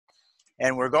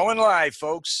And we're going live,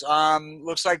 folks.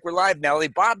 Looks like we're live now.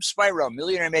 Bob Spiro,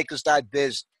 Millionaire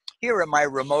Makers.Biz, here at my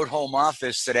remote home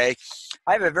office today.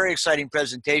 I have a very exciting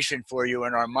presentation for you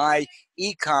in our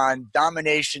MyEcon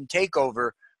Domination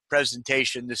Takeover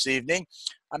presentation this evening.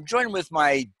 I'm joined with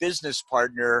my business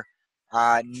partner,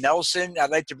 Nelson.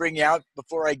 I'd like to bring you out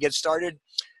before I get started.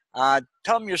 Tell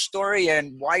them your story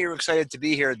and why you're excited to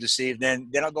be here this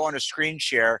evening. Then I'll go on a screen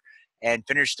share and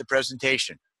finish the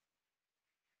presentation.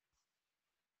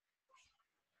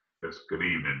 Yes, good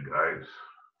evening, guys.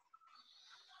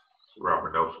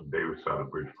 Robert Nelson Davis out of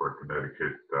Bridgeport,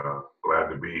 Connecticut. Glad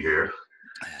to be here.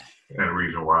 And the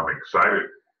reason why I'm excited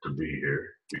to be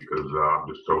here, because I'm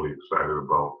just totally excited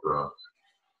about,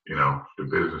 the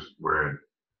business we're in,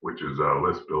 which is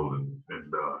list building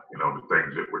and, the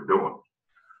things that we're doing.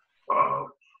 We're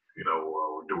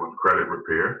doing credit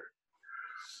repair.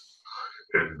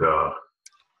 And,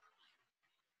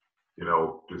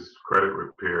 this credit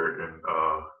repair and,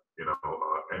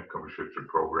 income shifting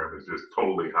program is just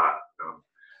totally hot.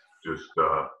 Just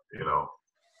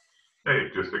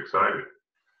excited.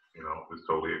 Just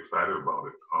totally excited about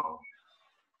it.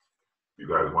 You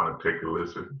guys want to take a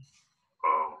listen?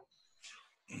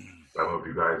 I don't know if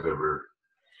you guys ever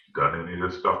done any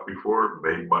of this stuff before,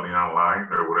 made money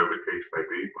online or whatever the case may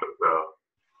be, but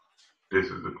this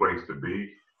is the place to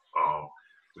be.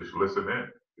 Just listen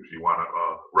in if you want to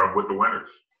run with the winners.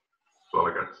 That's all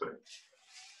I got to say.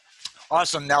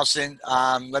 Awesome, Nelson.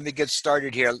 Let me get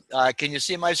started here. Can you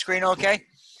see my screen okay?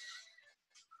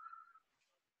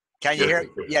 Can you hear?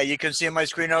 Yeah, you can see my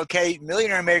screen okay.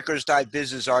 Millionaire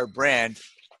Makers.Biz is our brand,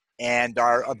 and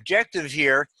our objective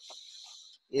here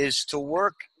is to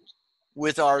work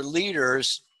with our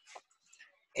leaders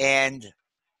and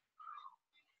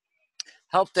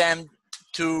help them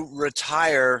to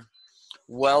retire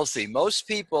wealthy. Most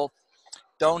people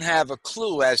don't have a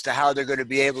clue as to how they're going to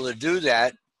be able to do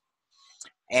that.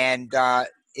 And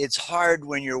it's hard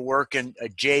when you're working a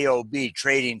job,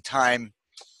 trading time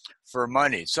for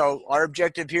money. So our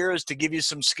objective here is to give you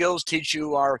some skills, teach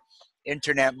you our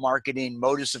internet marketing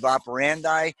modus of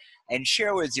operandi, and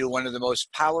share with you one of the most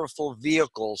powerful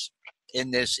vehicles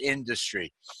in this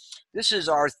industry. This is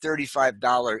our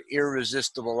 $35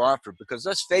 irresistible offer, because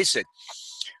let's face it,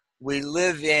 we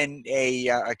live in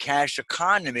a cash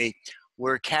economy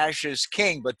where cash is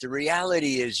king, but the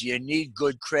reality is you need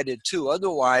good credit too.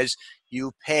 Otherwise,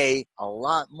 you pay a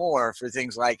lot more for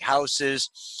things like houses,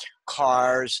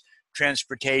 cars,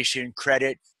 transportation,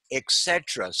 credit,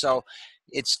 etc. So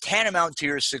it's tantamount to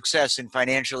your success in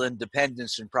financial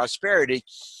independence and prosperity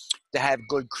to have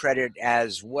good credit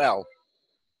as well.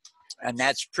 And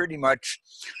that's pretty much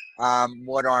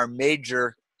what our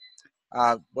major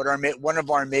one of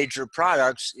our major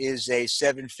products is, a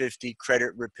 750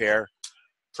 credit repair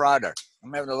product.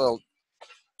 I'm having a little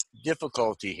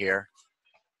difficulty here.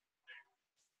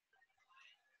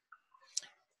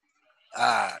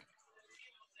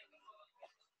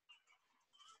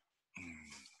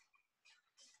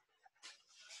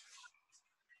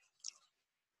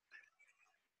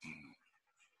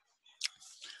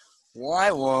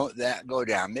 Why won't that go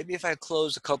down? Maybe if I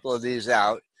close a couple of these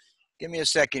out. Give me a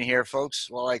second here, folks,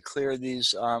 while I clear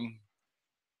these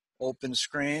open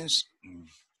screens.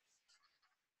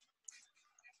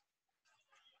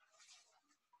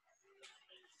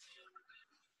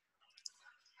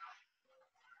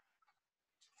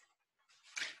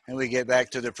 And we get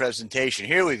back to the presentation.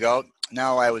 Here we go.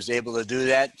 Now I was able to do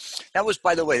that. That was,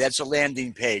 by the way, that's a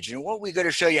landing page. And what we're going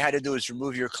to show you how to do is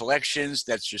remove your collections.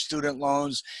 That's your student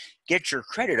loans. Get your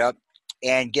credit up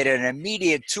and get an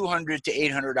immediate $200 to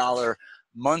 $800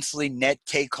 monthly net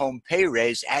take-home pay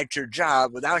raise at your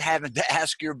job without having to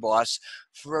ask your boss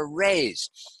for a raise.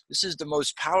 This is the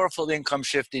most powerful income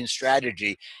shifting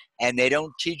strategy, and they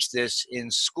don't teach this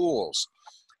in schools.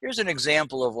 Here's an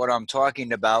example of what I'm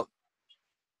talking about.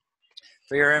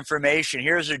 For your information,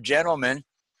 here's a gentleman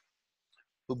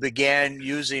who began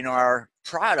using our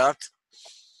product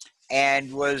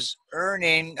and was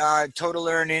earning total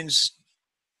earnings.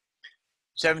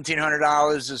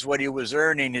 $1,700 is what he was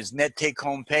earning. His net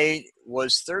take-home pay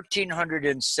was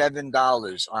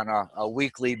 $1,307 on a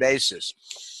weekly basis.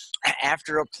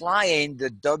 After applying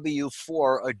the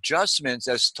W-4 adjustments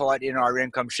as taught in our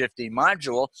income shifting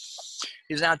module,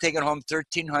 he's now taking home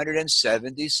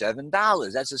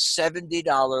 $1,377. That's a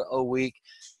 $70 a week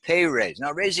pay raise.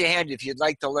 Now raise your hand if you'd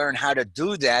like to learn how to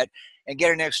do that and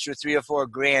get an extra $3 or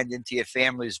 $4 grand into your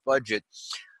family's budget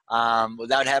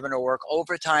without having to work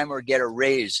overtime or get a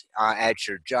raise at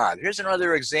your job. Here's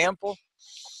another example.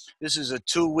 This is a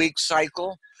 2-week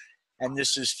cycle. And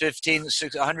this is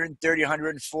 130,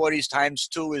 140 times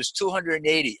 2 is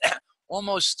 280.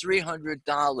 almost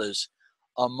 $300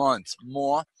 a month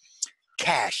more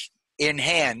cash in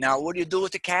hand. Now, what do you do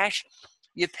with the cash?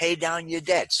 You pay down your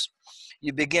debts.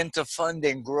 You begin to fund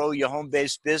and grow your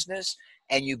home-based business,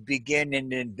 and you begin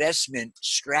an investment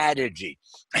strategy.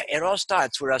 It all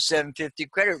starts with our 750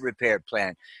 credit repair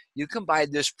plan. You can buy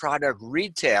this product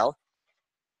retail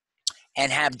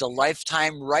and have the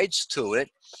lifetime rights to it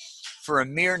for a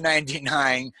mere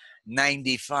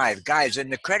 $99.95. Guys, in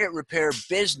the credit repair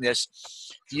business,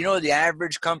 you know the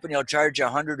average company will charge you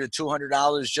 $100 to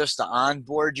 $200 just to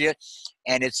onboard you,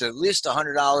 and it's at least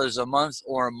 $100 a month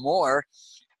or more,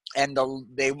 and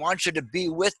they want you to be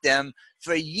with them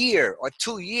for a year or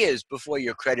 2 years before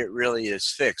your credit really is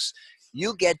fixed.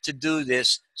 You get to do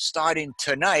this starting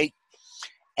tonight,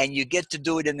 and you get to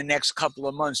do it in the next couple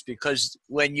of months, because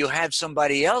when you have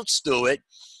somebody else do it,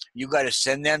 you got to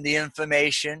send them the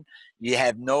information. You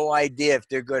have no idea if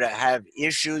they're going to have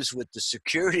issues with the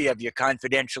security of your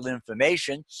confidential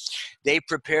information. They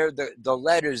prepare the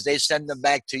letters, they send them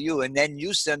back to you, and then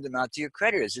you send them out to your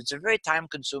creditors. It's a very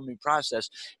time-consuming process,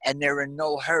 and they're in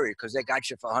no hurry because they got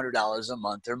you for $100 a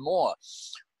month or more.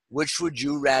 Which would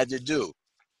you rather do?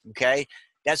 Okay?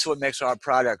 That's what makes our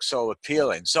product so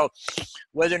appealing. So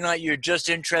whether or not you're just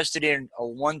interested in a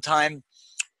one-time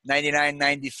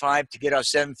 $99.95 to get our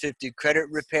 750 credit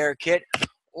repair kit,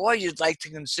 or you'd like to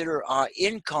consider our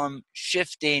income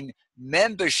shifting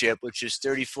membership, which is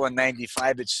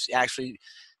 $34.95. It's actually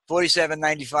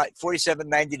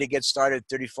 $47.90 to get started,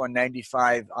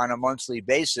 $34.95 on a monthly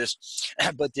basis.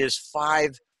 But there's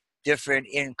 5 different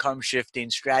income shifting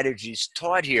strategies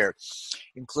taught here,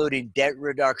 including debt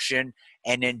reduction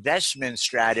and investment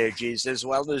strategies, as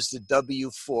well as the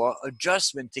W-4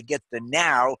 adjustment to get the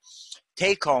now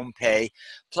take-home pay,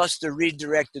 plus the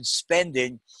redirected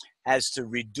spending as to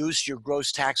reduce your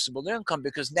gross taxable income,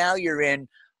 because now you're in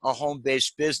a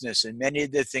home-based business and many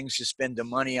of the things you spend the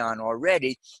money on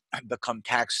already become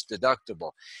tax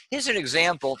deductible. Here's an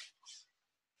example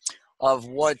of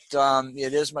what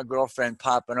it is. My girlfriend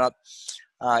popping up,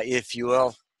 if you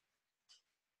will.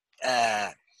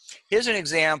 Here's an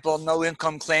example, no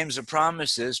income claims or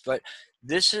promises, but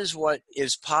this is what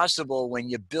is possible when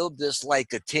you build this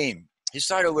like a team. He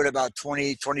started with about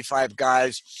 20, 25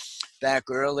 guys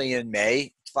back early in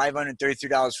May.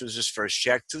 $533 was his first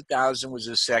check. $2,000 was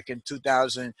his second.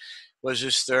 $2,000 was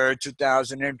his third.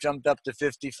 $2,000 and jumped up to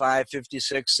 55,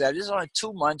 56. This is only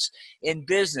 2 months in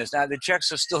business. Now the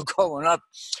checks are still going up.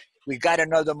 We got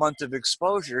another month of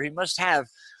exposure. He must have,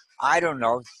 I don't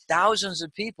know, thousands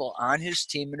of people on his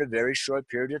team in a very short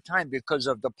period of time because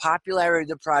of the popularity of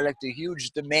the product, the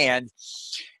huge demand,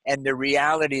 and the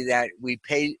reality that we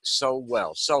pay so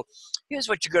well. So here's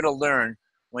what you're going to learn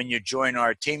when you join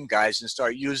our team, guys, and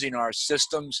start using our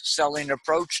systems selling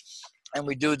approach. And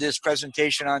we do this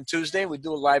presentation on Tuesday. We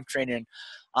do a live training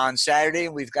on Saturday.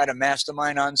 We've got a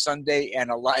mastermind on Sunday and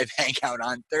a live hangout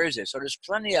on Thursday. So there's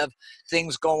plenty of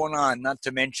things going on, not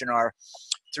to mention our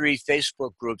 3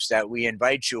 Facebook groups that we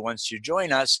invite you once you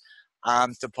join us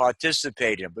to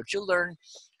participate in. But you'll learn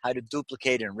how to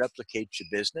duplicate and replicate your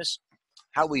business,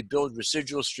 how we build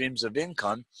residual streams of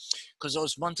income, because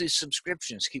those monthly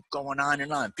subscriptions keep going on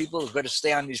and on. People are going to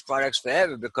stay on these products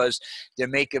forever because they're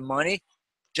making money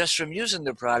just from using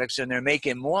the products, and they're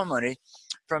making more money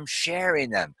from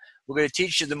sharing them. We're going to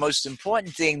teach you the most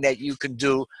important thing that you can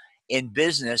do in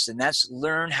business, and that's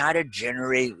learn how to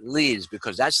generate leads,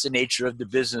 because that's the nature of the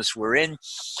business we're in.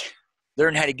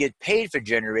 Learn how to get paid for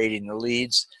generating the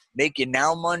leads, make you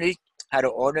now money, how to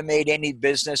automate any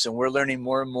business, and we're learning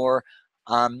more and more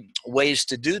ways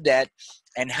to do that,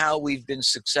 and how we've been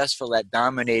successful at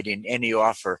dominating any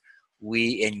offer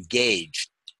we engage.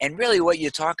 And really what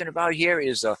you're talking about here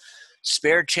is a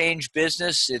spare change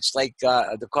business. It's like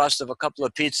the cost of a couple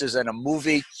of pizzas and a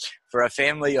movie for a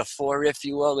family of 4, if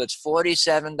you will. It's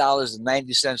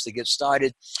 $47.90 to get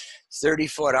started,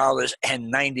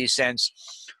 $34.90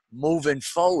 moving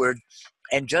forward.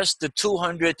 And just the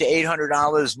 $200 to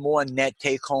 $800 more net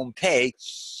take-home pay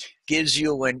gives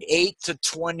you an 8 to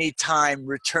 20 time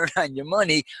return on your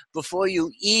money before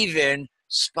you even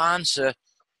sponsor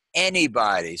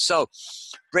anybody. So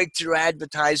Breakthrough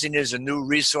Advertising is a new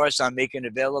resource I'm making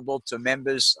available to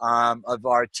members of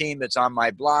our team. It's on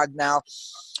my blog now.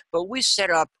 But we set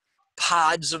up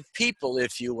pods of people,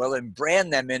 if you will, and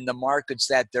brand them in the markets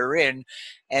that they're in.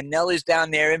 And Nellie's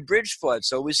down there in Bridgeport.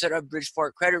 So we set up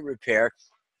Bridgeport Credit Repair,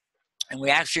 and we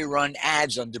actually run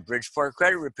ads under Bridgeport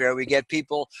Credit Repair. We get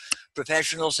people,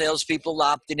 professional salespeople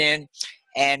opted in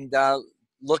and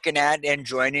looking at and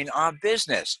joining our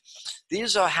business.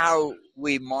 These are how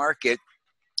we market,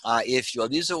 if you will.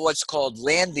 These are what's called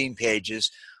landing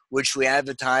pages, which we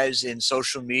advertise in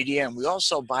social media, and we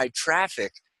also buy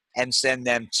traffic and send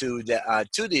them to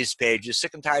these pages.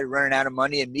 Sick and tired of running out of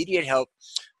money? Immediate help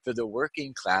for the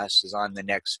working class is on the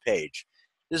next page.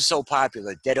 This is so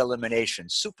popular. Debt elimination,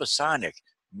 supersonic,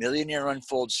 millionaire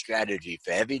unfold strategy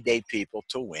for everyday people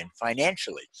to win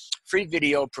financially. Free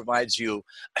video provides you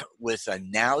with a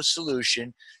now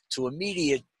solution to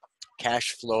immediate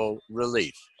cash flow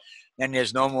relief. And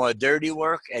there's no more dirty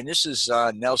work. And this is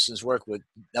Nelson's work with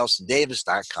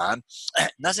NelsonDavis.com.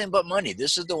 Nothing but money.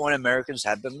 This is the one Americans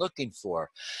have been looking for.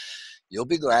 You'll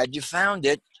be glad you found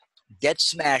it. Debt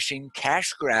smashing,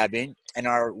 cash grabbing, and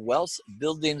our wealth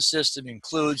building system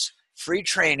includes free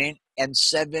training and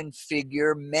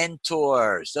 7-figure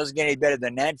mentors. Doesn't get any better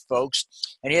than that, folks.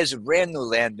 And here's a brand new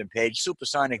landing page,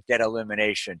 Supersonic Debt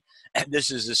Elimination. And this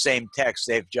is the same text.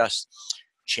 They've just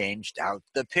changed out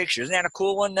the picture. Isn't that a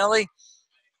cool one, Nelly?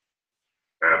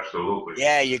 Absolutely.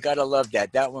 Yeah, you got to love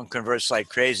that. That one converts like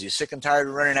crazy. Sick and tired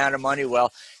of running out of money?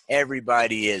 Well,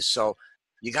 everybody is. So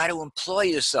you got to employ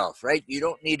yourself, right? You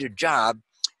don't need a job.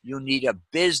 You need a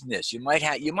business. You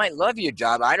might love your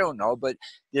job. I don't know, but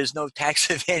there's no tax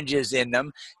advantages in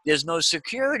them. There's no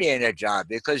security in a job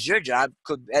because your job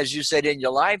could, as you said in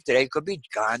your live today, could be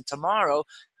gone tomorrow.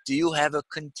 Do you have a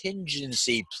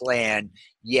contingency plan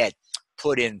yet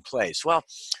put in place? Well,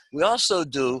 we also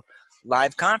do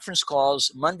live conference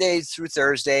calls Monday through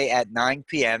Thursday at 9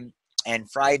 p.m.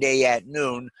 and Friday at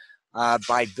noon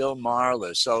by Bill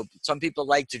Marler. So some people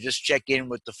like to just check in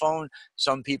with the phone.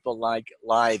 Some people like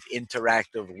live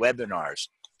interactive webinars.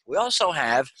 We also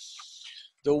have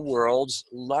the world's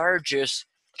largest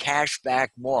cashback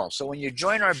mall. So when you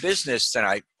join our business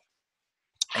tonight,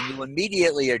 and you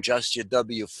immediately adjust your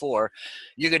W-4,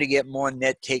 you're going to get more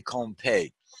net take-home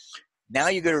pay. Now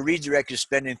you're going to redirect your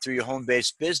spending through your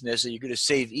home-based business, and you're going to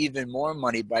save even more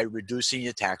money by reducing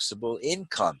your taxable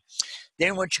income.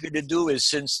 Then what you're going to do is,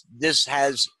 since this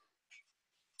has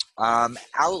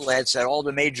outlets at all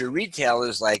the major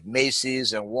retailers like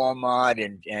Macy's and Walmart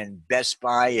and Best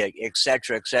Buy, et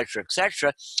cetera,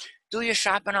 do your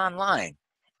shopping online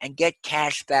and get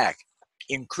cash back,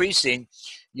 increasing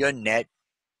your net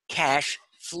cash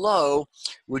flow,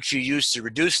 which you use to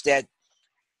reduce debt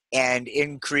and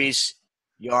increase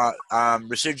your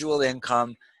residual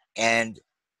income and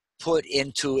put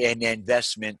into an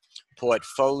investment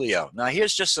portfolio. Now,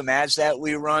 here's just some ads that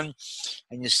we run.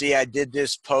 And you see, I did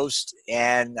this post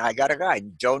and I got a guy,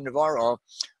 Joe Navarro.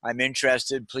 I'm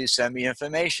interested. Please send me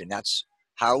information. That's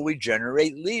how we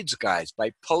generate leads, guys,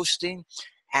 by posting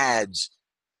ads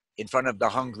in front of the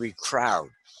hungry crowd.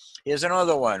 Here's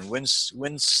another one. Win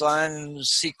Sun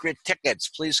Secret Tickets.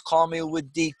 Please call me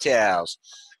with details.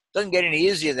 Doesn't get any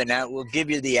easier than that. We'll give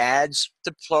you the ads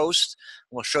to post.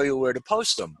 We'll show you where to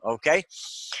post them, okay?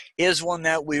 Here's one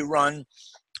that we run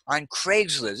on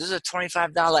Craigslist. This is a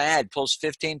 $25 ad. Pulls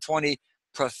 15, 20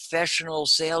 professional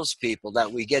salespeople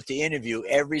that we get to interview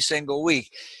every single week.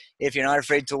 If you're not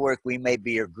afraid to work, we may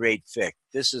be a great fit.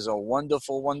 This is a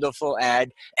wonderful, wonderful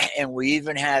ad. And we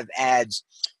even have ads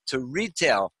to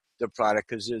retail the product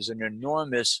because there's an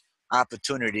enormous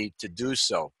opportunity to do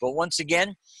so. But once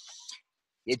again,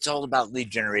 it's all about lead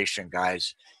generation,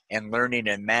 guys, and learning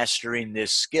and mastering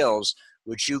these skills,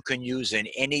 which you can use in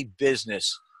any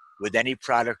business with any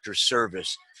product or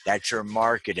service that you're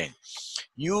marketing.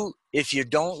 If you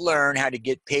don't learn how to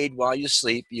get paid while you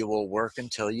sleep, you will work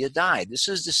until you die. This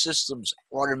is the system's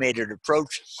automated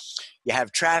approach. You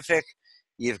have traffic,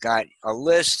 you've got a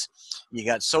list, you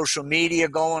got social media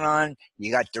going on,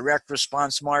 you got direct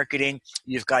response marketing,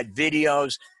 you've got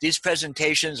videos. These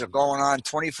presentations are going on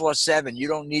 24/7. You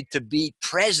don't need to be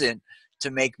present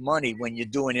to make money when you're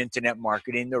doing internet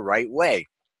marketing the right way.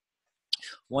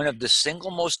 One of the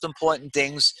single most important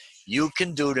things you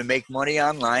can do to make money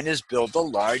online is build a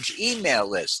large email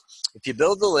list. If you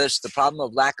build a list, the problem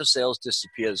of lack of sales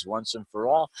disappears once and for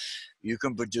all. You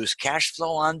can produce cash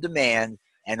flow on demand,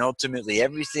 and ultimately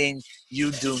everything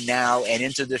you do now and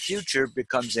into the future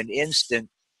becomes an instant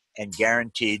and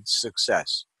guaranteed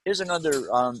success. Here's another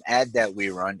ad that we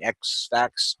run.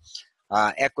 Equifax,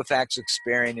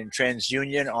 Experian, and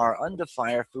TransUnion are under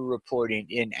fire for reporting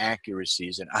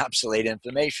inaccuracies and obsolete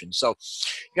information. So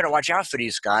you're going to watch out for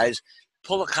these guys.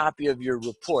 Pull a copy of your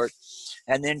report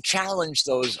and then challenge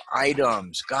those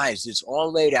items. Guys, it's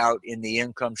all laid out in the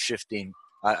income shifting,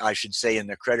 in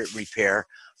the credit repair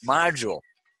module.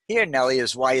 Here, Nelly,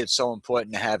 is why it's so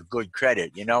important to have good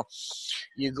credit. You know,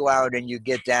 you go out and you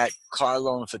get that car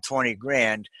loan for 20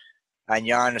 grand and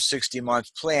you're on a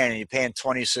 60-month plan and you're paying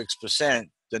 26%,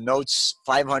 the note's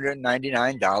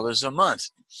 $599 a month.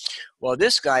 Well,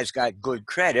 this guy's got good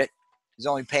credit. He's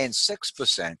only paying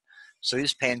 6%. So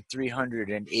he's paying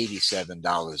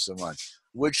 $387 a month.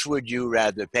 Which would you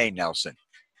rather pay, Nelson?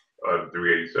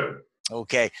 387.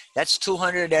 Okay, that's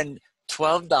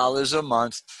 $212 a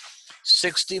month,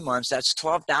 60 months. That's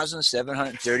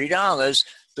 $12,730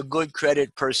 the good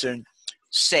credit person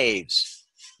saves.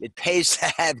 It pays to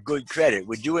have good credit.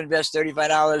 Would you invest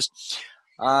 $35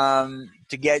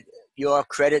 to get your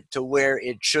credit to where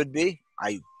it should be?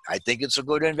 I think it's a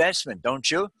good investment,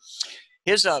 don't you?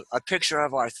 Here's a picture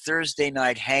of our Thursday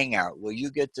night hangout where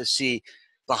you get to see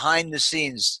behind the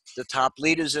scenes the top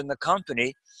leaders in the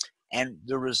company and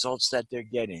the results that they're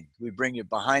getting. We bring you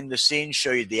behind the scenes,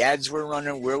 show you the ads we're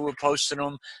running, where we're posting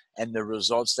them, and the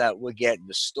results that we're getting.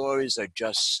 The stories are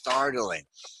just startling.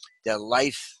 They're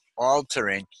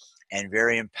life-altering and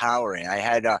very empowering. I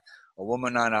had a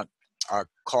woman on a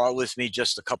call with me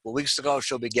just a couple of weeks ago.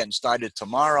 She'll be getting started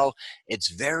tomorrow. It's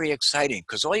very exciting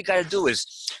because all you got to do is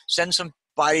send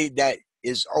somebody that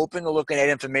is open to looking at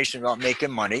information about making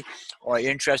money or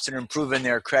interested in improving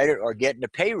their credit or getting a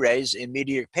pay raise,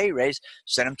 immediate pay raise,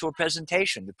 send them to a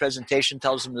presentation. The presentation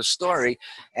tells them the story,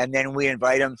 and then we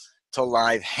invite them to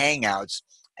live hangouts,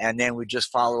 and then we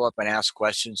just follow up and ask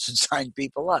questions and sign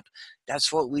people up.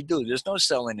 That's what we do. There's no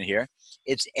selling here.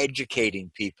 It's educating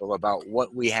people about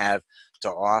what we have to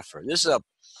offer. This is a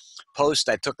post.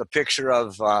 I took a picture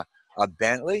of a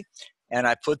Bentley, and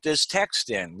I put this text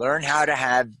in: learn how to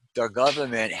have the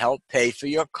government help pay for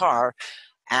your car.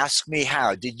 Ask me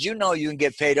how. Did you know you can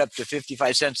get paid up to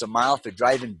 55 cents a mile for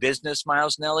driving business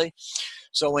miles, Nellie?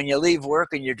 So when you leave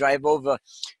work and you drive over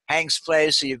Hank's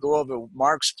place, or you go over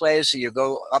Mark's place, or you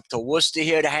go up to Worcester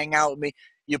here to hang out with me,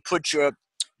 you put your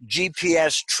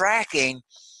GPS tracking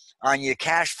on your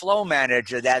cash flow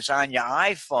manager that's on your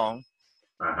iPhone,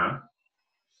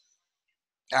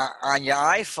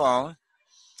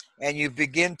 and you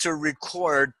begin to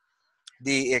record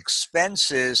the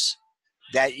expenses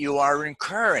that you are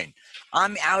incurring.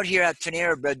 I'm out here at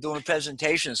Panera Bread doing a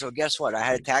presentation, so guess what? I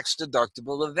had a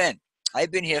tax-deductible event.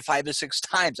 I've been here 5 or 6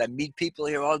 times. I meet people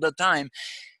here all the time.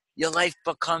 Your life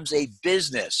becomes a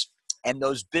business, and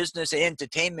those business and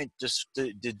entertainment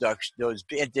deductions, those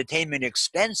entertainment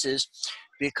expenses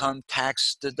become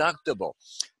tax-deductible.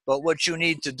 But what you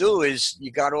need to do is,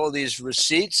 you got all these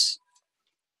receipts.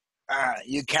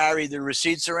 You carry the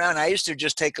receipts around. I used to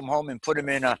just take them home and put them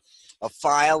in a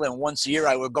file, and once a year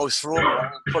I would go through them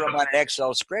and put them on an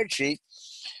Excel spreadsheet.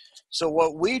 So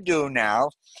what we do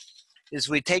now is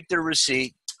we take the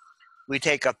receipt, we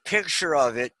take a picture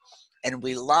of it, and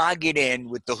we log it in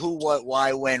with the who, what,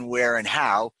 why, when, where, and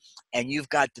how, and you've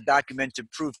got the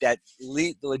documented proof that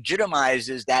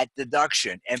legitimizes that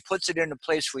deduction and puts it in a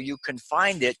place where you can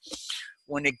find it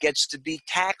when it gets to be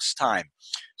tax time.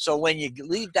 So when you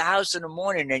leave the house in the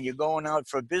morning and you're going out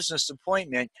for a business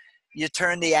appointment, you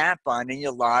turn the app on and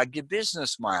you log your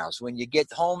business miles. When you get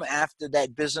home after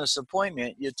that business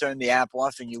appointment, you turn the app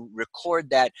off and you record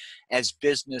that as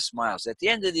business miles. At the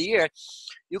end of the year,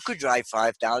 you could drive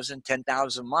 5,000,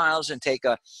 10,000 miles and take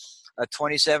a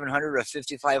 $2,700 or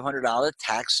 $5,500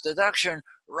 tax deduction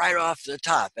right off the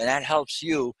top. And that helps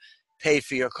you pay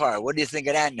for your car. What do you think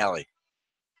of that, Nellie?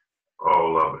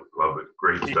 Oh, love it. Love it.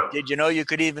 Great stuff. Did you know you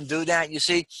could even do that? You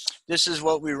see, this is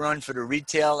what we run for the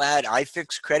retail ad.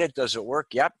 iFix Credit. Does it work?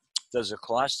 Yep. Does it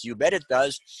cost? You bet it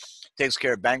does. Takes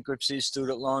care of bankruptcies,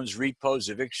 student loans, repos,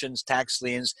 evictions, tax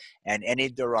liens, and any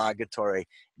derogatory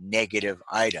negative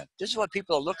item. This is what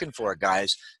people are looking for,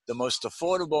 guys. The most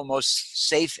affordable, most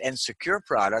safe and secure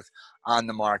product on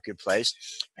the marketplace.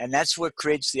 And that's what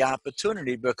creates the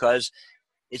opportunity, because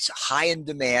it's high in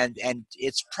demand and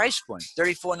its price point,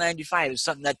 $34.95, is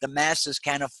something that the masses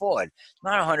can't afford.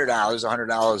 Not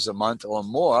 $100 a month or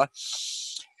more.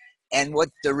 And what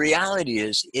the reality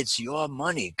is, it's your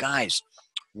money, guys.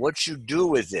 What you do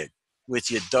with it,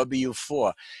 with your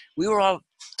W-4. We were all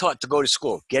taught to go to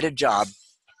school, get a job,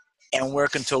 and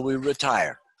work until we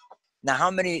retire. Now, how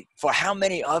many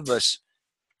of us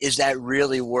is that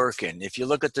really working? If you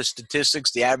look at the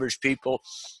statistics, the average people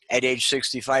at age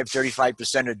 65,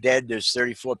 35% are dead. There's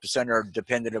 34% are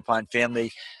dependent upon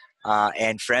family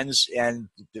and friends, and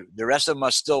the rest of them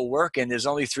are still working. There's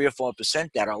only 3 or 4%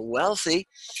 that are wealthy.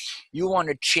 You want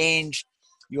to change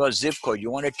your zip code.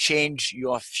 You want to change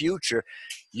your future.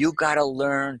 You got to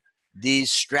learn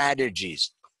these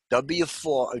strategies,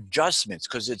 W-4 adjustments,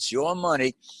 because it's your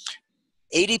money.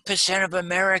 80% of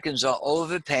Americans are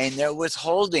overpaying their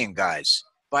withholding, guys,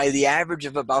 by the average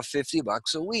of about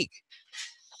 $50 a week.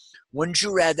 Wouldn't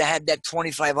you rather have that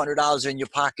 $2,500 in your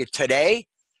pocket today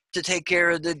to take care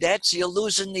of the debts? You're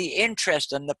losing the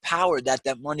interest and the power that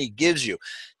money gives you.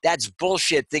 That's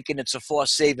bullshit, thinking it's a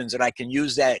forced savings and I can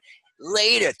use that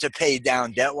later to pay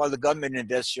down debt while the government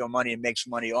invests your money and makes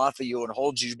money off of you and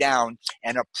holds you down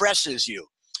and oppresses you.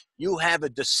 You have a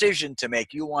decision to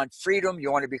make. You want freedom.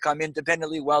 You want to become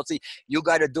independently wealthy. You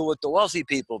got to do what the wealthy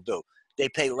people do. They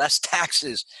pay less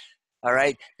taxes. All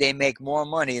right. They make more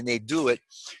money, and they do it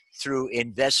through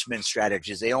investment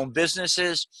strategies. They own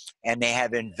businesses and they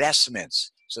have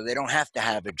investments. So they don't have to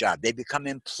have a job. They become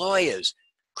employers,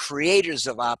 creators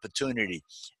of opportunity,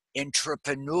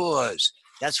 entrepreneurs.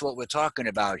 That's what we're talking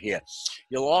about here.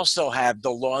 You'll also have the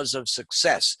laws of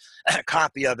success, a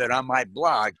copy of it on my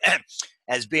blog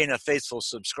as being a faithful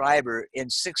subscriber in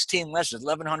 16 lessons,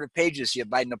 1,100 pages here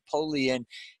by Napoleon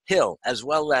Hill, as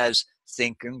well as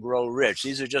Think and Grow Rich.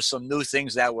 These are just some new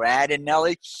things that we're adding,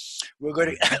 Nelly. We're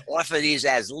going to offer these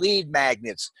as lead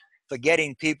magnets for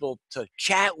getting people to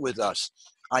chat with us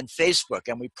on Facebook,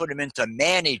 and we put them into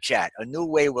ManyChat, a new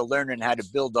way we're learning how to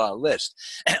build our list.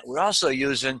 We're also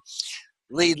using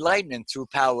Lead Lightning through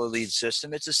Power Lead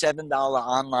System. It's a $7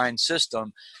 online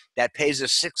system that pays a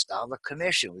 $6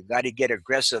 commission. We've got to get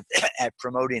aggressive at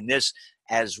promoting this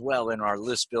as well in our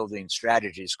list building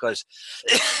strategies, because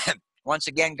once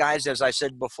again, guys, as I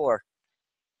said before,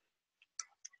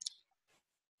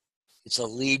 it's a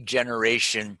lead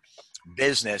generation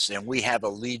business, and we have a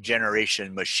lead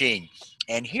generation machine.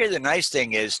 And here the nice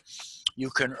thing is you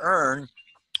can earn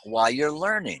while you're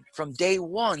learning. From day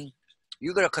one,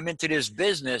 you're going to come into this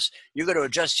business, you're going to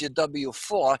adjust your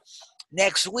W-4.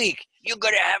 Next week, you're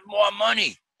going to have more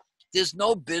money. There's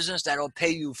no business that'll pay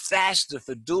you faster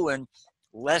for doing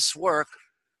less work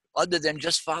other than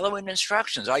just following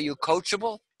instructions. Are you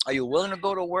coachable? Are you willing to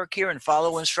go to work here and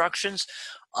follow instructions?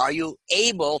 Are you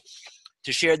able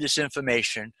to share this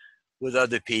information with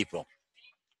other people?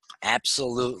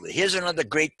 Absolutely. Here's another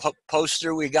great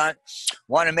poster we got.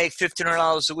 Want to make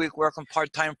 $1,500 a week working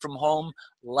part-time from home?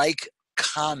 Like,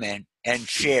 comment, and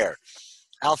share.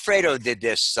 Alfredo did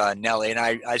this, Nelly, and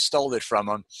I stole it from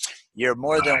him. You're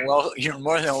more than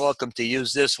welcome to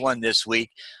use this one this week.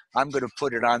 I'm going to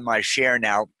put it on my share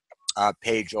now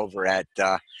page over at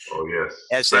oh yes,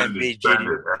 SMBG. Send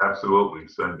it. Absolutely,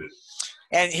 send it.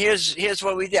 And here's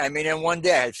what we did. I mean, in one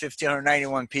day, I had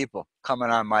 1,591 people coming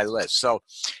on my list. So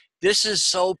this is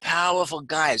so powerful,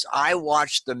 guys. I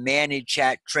watched the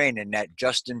ManyChat training that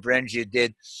Justin Brengia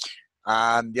did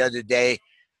the other day,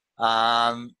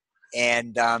 and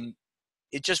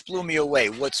it just blew me away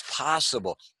what's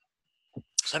possible.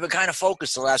 So I've been kind of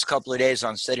focused the last couple of days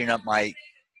on setting up my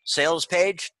sales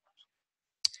page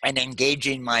and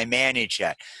engaging my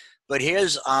ManyChat. But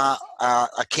here's a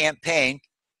campaign.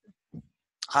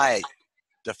 Hi,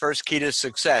 the first key to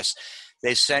success.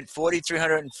 They sent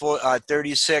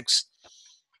 4,336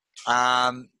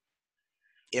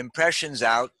 impressions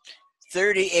out.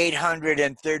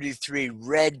 3,833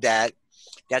 read that.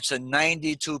 That's a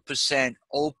 92%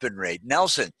 open rate.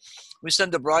 Nelson, we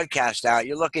send the broadcast out.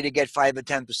 You're lucky to get 5 or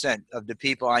 10% of the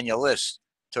people on your list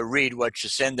to read what you're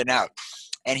sending out.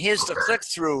 And here's the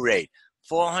click-through rate.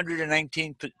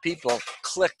 419 people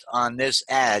clicked on this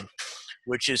ad,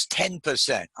 which is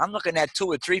 10%. I'm looking at 2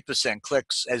 or 3%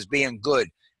 clicks as being good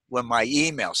with my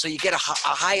email. So you get a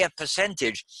higher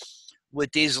percentage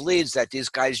with these leads that these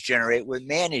guys generate with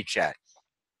ManyChat.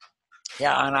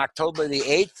 Yeah, on October the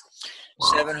 8th,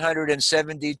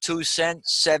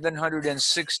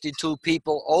 762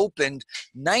 people opened,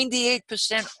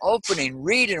 98% opening,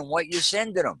 reading what you're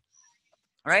sending them,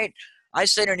 right? I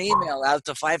sent an email out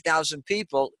to 5,000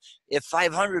 people. If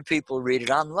 500 people read it,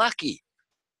 I'm lucky,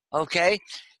 okay?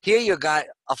 Here you got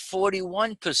a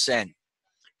 41%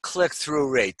 click-through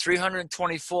rate,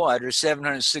 324 out of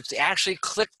 760 actually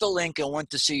clicked the link and went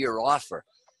to see your offer.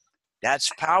 That's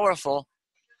powerful.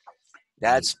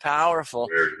 That's powerful.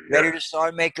 Ready to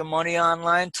start making money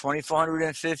online?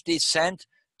 2,450 sent,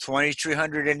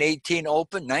 2,318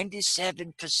 open,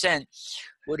 97%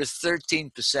 with a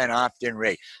 13% opt-in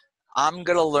rate. I'm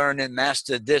going to learn and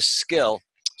master this skill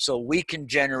so we can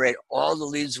generate all the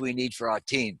leads we need for our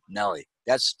team, Nelly.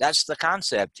 That's the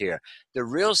concept here. The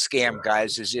real scam,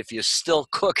 guys, is if you're still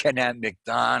cooking at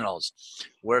McDonald's,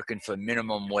 working for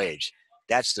minimum wage.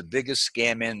 That's the biggest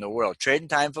scam in the world. Trading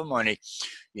time for money.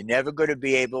 You're never going to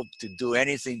be able to do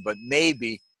anything but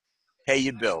maybe pay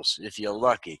your bills if you're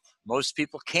lucky. Most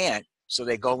people can't, so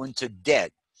they go into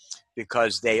debt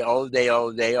because they owe.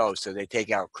 So they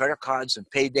take out credit cards and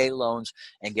payday loans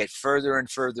and get further and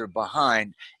further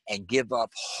behind and give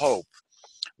up hope.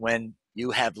 When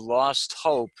you have lost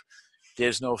hope,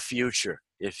 there's no future.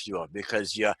 if you will,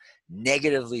 because you're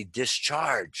negatively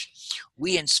discharged.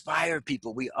 We inspire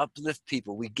people. We uplift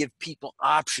people. We give people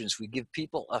options. We give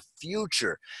people a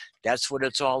future. That's what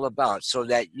it's all about, so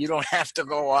that you don't have to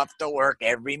go off to work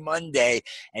every Monday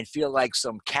and feel like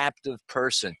some captive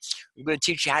person. We're going to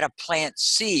teach you how to plant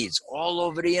seeds all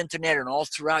over the internet and all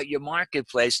throughout your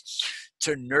marketplace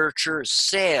to nurture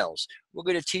sales. We're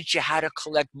going to teach you how to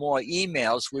collect more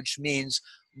emails, which means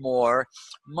more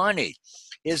money.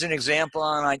 Here's an example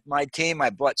on my team.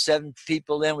 I brought 7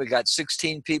 people in. We got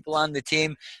 16 people on the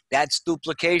team. That's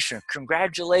duplication.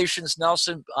 Congratulations,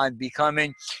 Nelson, on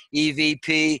becoming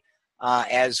EVP,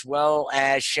 as well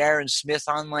as Sharon Smith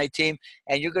on my team.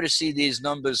 And you're going to see these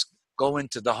numbers go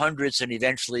into the hundreds and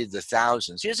eventually the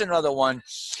thousands. Here's another one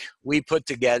we put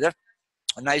together.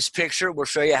 A nice picture. We'll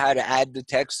show you how to add the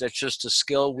text. That's just a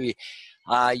skill we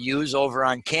use over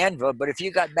on Canva. But if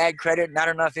you got bad credit, not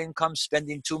enough income,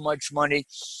 spending too much money,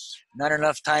 not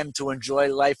enough time to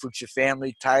enjoy life with your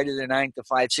family, tired of the 9 to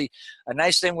 5. See, a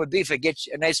nice thing would be if I get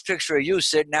a nice picture of you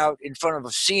sitting out in front of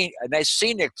a nice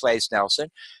scenic place, Nelson,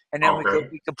 and then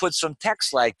we could put some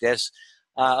text like this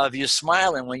of you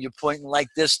smiling when you're pointing like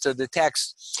this to the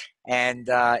text, and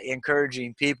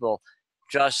encouraging people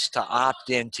just to opt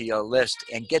into your list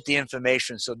and get the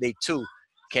information so they too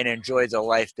can enjoy the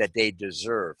life that they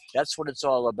deserve. That's what it's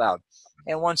all about.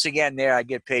 And once again, there, I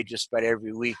get paid just about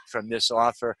every week from this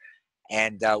offer,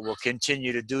 and we'll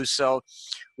continue to do so.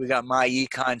 We got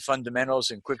MyEcon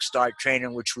fundamentals and quick start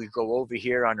training, which we go over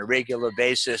here on a regular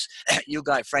basis. You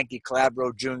got Frankie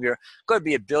Calabro Jr., going to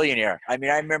be a billionaire. I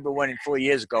mean, I remember when 4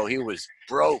 years ago, he was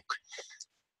broke,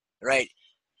 right?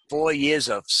 4 years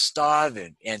of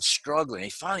starving and struggling. He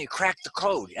finally cracked the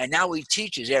code, and now he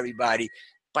teaches everybody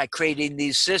by creating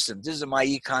these systems. This is a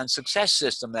MyEcon success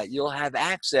system that you'll have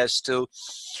access to,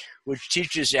 which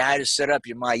teaches you how to set up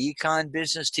your MyEcon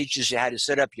business, teaches you how to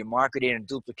set up your marketing and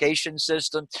duplication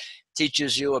system,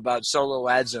 teaches you about solo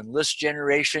ads and list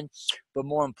generation. But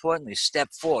more importantly, step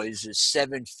 4 is a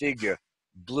 7-figure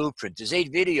blueprint. There's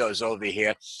 8 videos over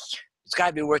here. It's got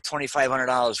to be worth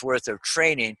 $2,500 worth of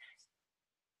training.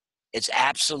 It's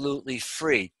absolutely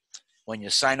free. When you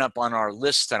sign up on our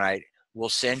list tonight, we'll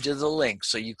send you the link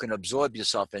so you can absorb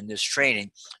yourself in this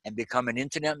training and become an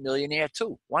internet millionaire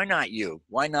too. Why not you?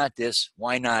 Why not this?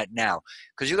 Why not now?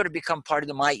 Because you're going to become part of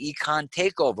the MyEcon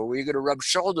Takeover, where you're going to rub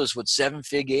shoulders with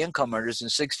 7-figure income earners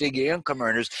and 6-figure income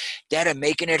earners that are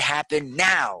making it happen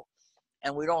now.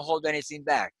 And we don't hold anything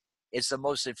back. It's the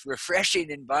most refreshing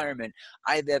environment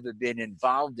I've ever been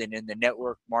involved in the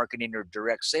network marketing or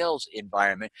direct sales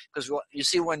environment. Because you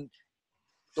see, when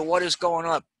the water's going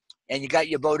up and you got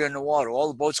your boat in the water, all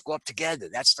the boats go up together.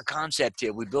 That's the concept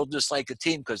here. We build this like a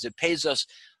team because it pays us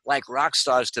like rock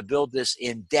stars to build this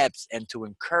in depth and to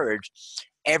encourage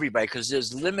everybody, because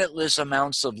there's limitless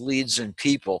amounts of leads and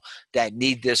people that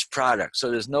need this product.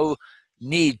 So there's no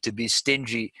need to be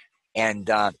stingy and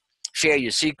share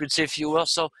your secrets, if you will.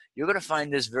 So you're going to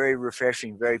find this very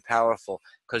refreshing, very powerful,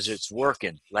 because it's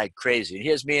working like crazy. And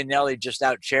here's me and Nelly just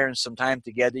out sharing some time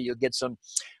together. You'll get some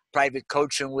private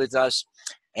coaching with us,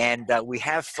 and we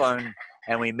have fun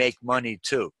and we make money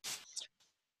too.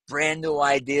 Brand new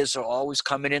ideas are always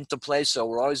coming into play, so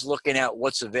we're always looking at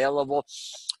what's available.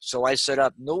 So I set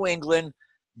up New England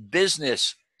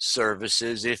Business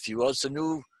Services, if you will. It's a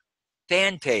new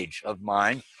fan page of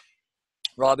mine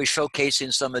where I'll be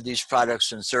showcasing some of these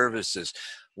products and services.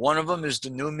 One of them is the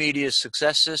new media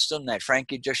success system that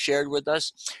Frankie just shared with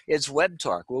us. It's Web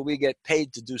Talk, where we get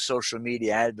paid to do social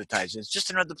media advertising. It's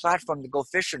just another platform to go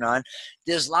fishing on.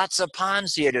 There's lots of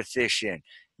ponds here to fish in.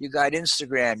 You got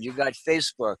Instagram, you got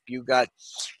Facebook, you got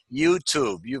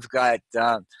YouTube, you've got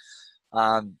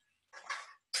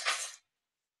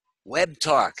Web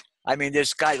Talk. I mean,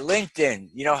 there's got LinkedIn.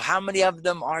 You know, how many of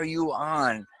them are you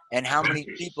on? And how many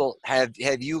people have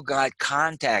you got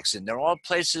contacts in? They're all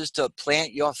places to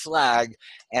plant your flag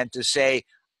and to say,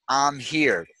 I'm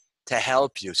here to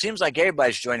help you. Seems like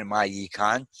everybody's joining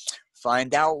MyEcon.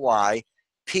 Find out why.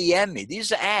 PM me.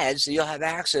 These are ads that you'll have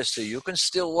access to. You can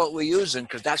steal what we're using,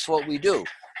 because that's what we do,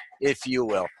 if you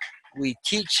will. We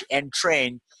teach and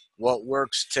train what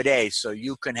works today so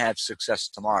you can have success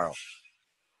tomorrow.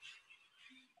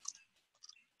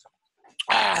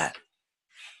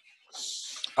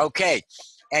 Okay,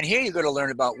 and here you're going to learn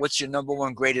about what's your number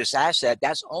one greatest asset.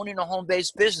 That's owning a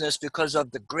home-based business, because of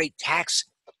the great tax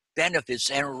benefits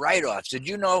and write-offs. Did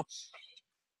you know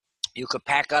you could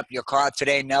pack up your car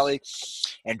today, Nelly,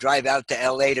 and drive out to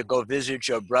LA to go visit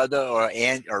your brother or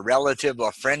aunt or relative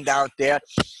or friend out there,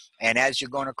 And as you're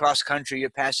going across country, you're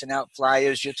passing out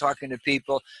flyers, you're talking to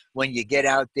people. When you get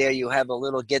out there, you have a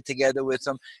little get together with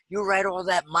them. You write all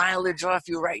that mileage off.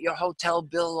 You write your hotel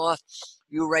bill off.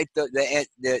 You write the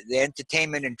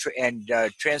entertainment and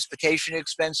transportation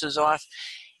expenses off.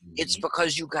 It's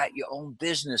because you got your own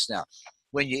business now.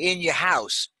 When you're in your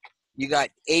house, you got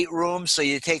 8 rooms, so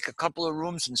you take a couple of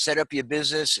rooms and set up your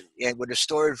business with a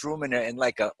storage room and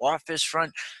like an office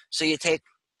front. So you take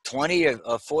 20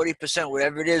 or 40%,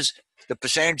 whatever it is, the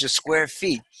percentage of square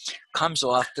feet comes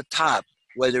off the top,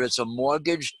 whether it's a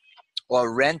mortgage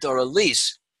or rent or a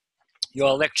lease.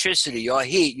 Your electricity, your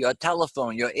heat, your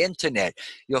telephone, your internet,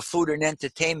 your food and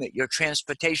entertainment, your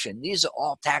transportation. These are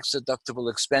all tax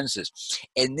deductible expenses.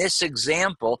 In this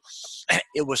example,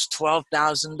 it was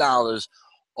 $12,000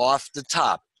 off the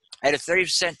top. At a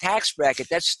 30% tax bracket,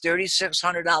 that's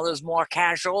 $3,600 more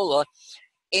cashola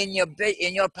in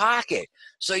your pocket.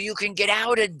 So you can get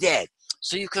out of debt.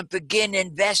 So you can begin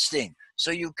investing.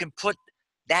 So you can put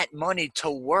that money to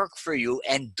work for you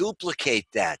and duplicate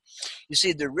that. You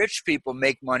see, the rich people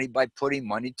make money by putting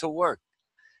money to work.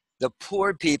 The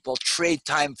poor people trade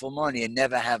time for money and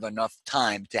never have enough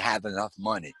time to have enough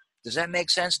money. Does that make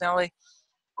sense, Nelly?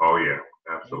 Oh, yeah,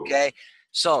 absolutely. Okay.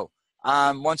 So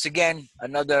once again,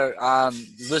 another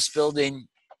list building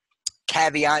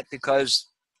caveat, because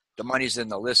the money's in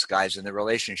the list, guys, and the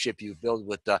relationship you build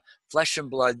with the flesh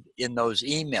and blood in those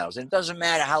emails. And it doesn't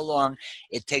matter how long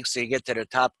it takes to get to the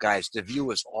top, guys. The view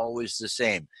is always the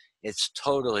same. It's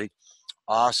totally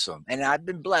awesome. And I've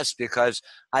been blessed because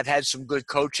I've had some good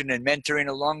coaching and mentoring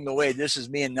along the way. This is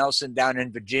me and Nelson down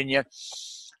in Virginia.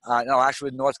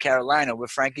 Actually, North Carolina with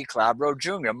Frankie Calabro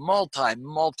Jr.,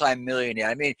 multi-millionaire.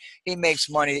 I mean, he makes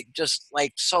money just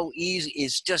like so easy.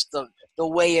 It's just the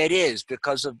way it is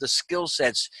because of the skill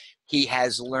sets he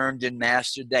has learned and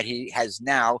mastered that he has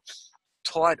now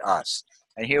taught us.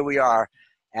 And here we are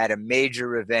at a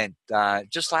major event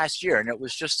just last year, and it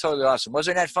was just totally awesome.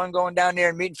 Wasn't that fun going down there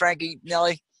and meeting Frankie,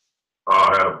 Nelly?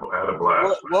 I had a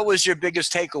blast. What was your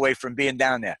biggest takeaway from being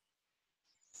down there?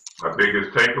 My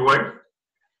biggest takeaway?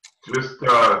 Just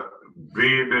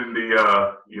being in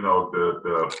the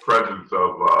presence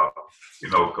of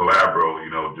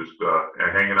Calabro, just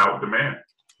and hanging out with the man.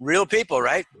 Real people,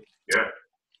 right? Yeah.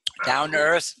 Down to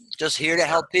earth, just here to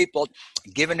help people,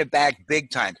 giving it back big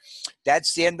time.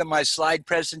 That's the end of my slide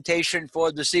presentation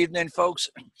for this evening, folks.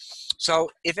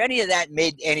 So if any of that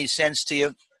made any sense to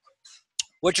you,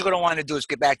 what you're going to want to do is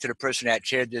get back to the person that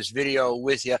shared this video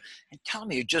with you and tell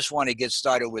me you just want to get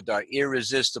started with our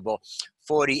irresistible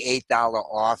 $48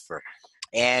 offer.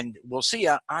 And we'll see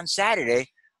you on Saturday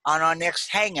on our next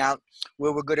hangout,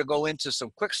 where we're going to go into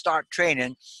some quick start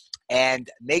training and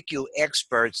make you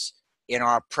experts in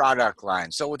our product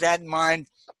line. So with that in mind,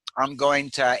 I'm going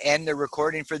to end the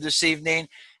recording for this evening.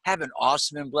 Have an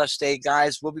awesome and blessed day,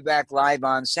 guys. We'll be back live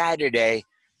on Saturday.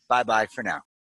 Bye-bye for now.